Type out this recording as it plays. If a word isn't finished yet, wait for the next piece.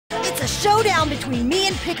It's a showdown between me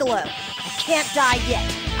and Piccolo. I can't die yet.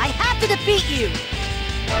 I have to defeat you.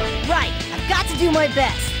 Right, I've got to do my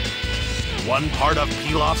best. One part of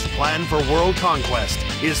Pilaf's plan for world conquest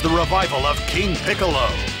is the revival of King Piccolo.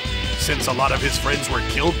 Since a lot of his friends were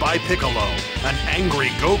killed by Piccolo, an angry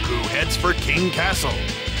Goku heads for King Castle.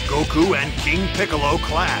 Goku and King Piccolo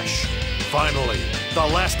clash. Finally, the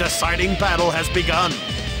last deciding battle has begun.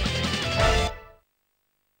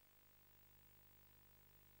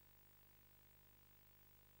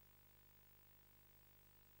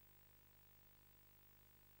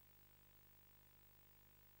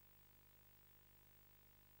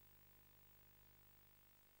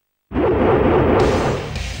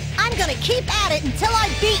 Keep at it until I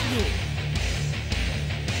beat you!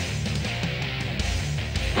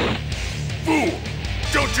 Fool!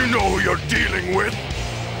 Don't you know who you're dealing with?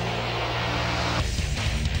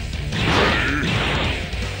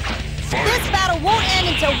 This battle won't end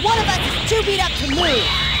until one of us is too beat up to move!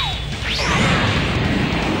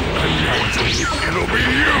 It'll be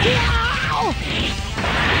you!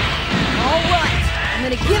 Alright, I'm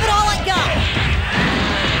gonna give it all I got!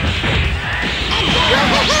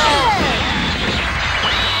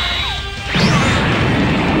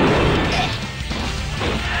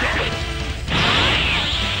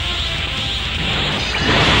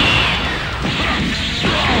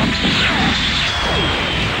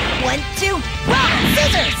 One, two, rock,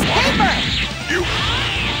 scissors, paper! You...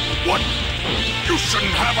 what? You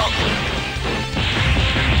shouldn't have a...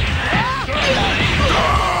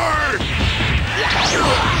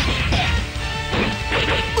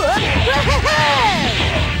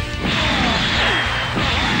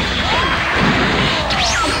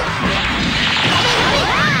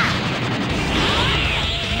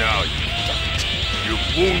 Now you've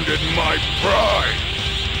wounded my pride!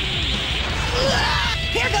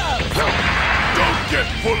 Here goes! Don't get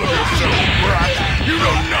full of yourself, brat! You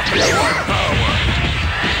know nothing about power!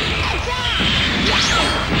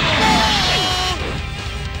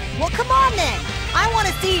 Well, come on then! I want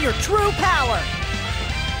to see your true power!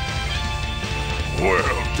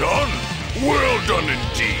 Well done! Well done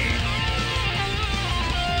indeed!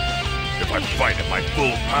 If I fight at my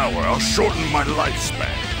full power, I'll shorten my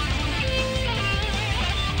lifespan.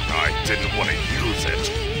 I didn't want to use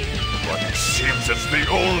it, but it seems it's the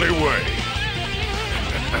only way.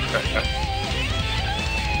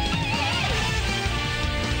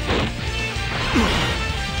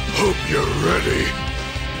 Hope you're ready.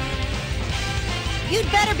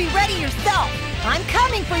 You'd better be ready yourself! I'm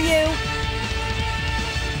coming for you!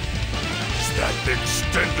 Is that the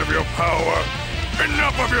extent of your power?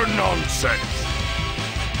 Enough of your nonsense!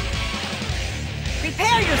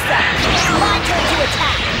 Prepare yourself! It's my turn to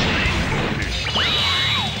attack!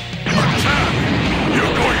 Attack!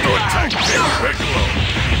 You're going to attack King Piccolo!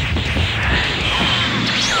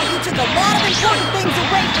 You took a lot of important things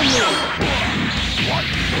away from me!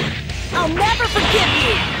 I'll never forgive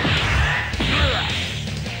you!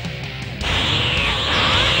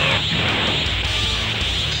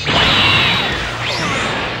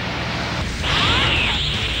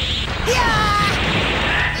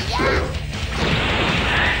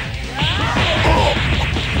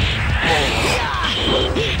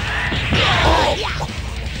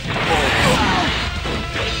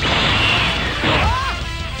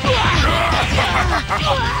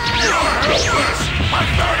 You're helpless!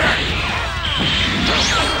 Pathetic!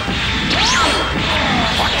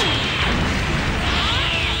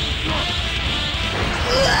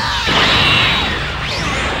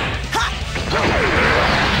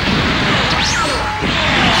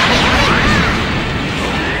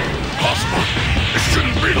 Possible? It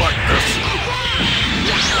shouldn't be like this!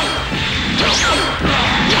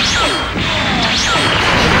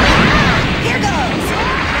 Here goes!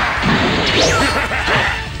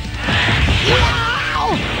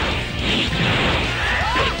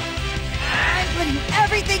 I'm putting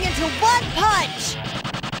everything into one punch!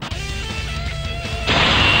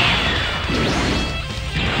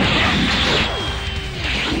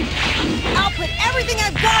 I'll put everything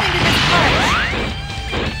I've got into this punch!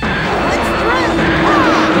 It's through!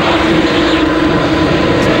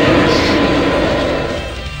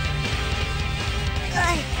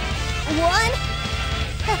 Won?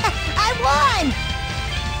 I won!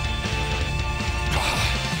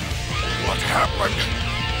 What happened?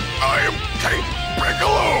 I am King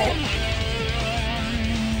Piccolo!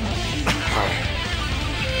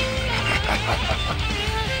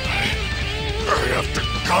 I have to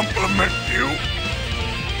compliment you.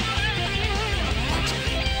 But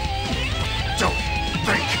don't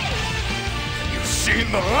think you've seen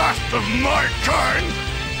the last of my kind,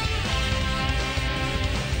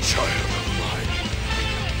 child.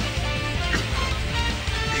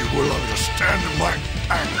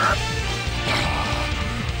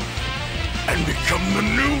 and become the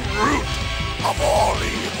new root of all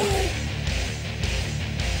evil.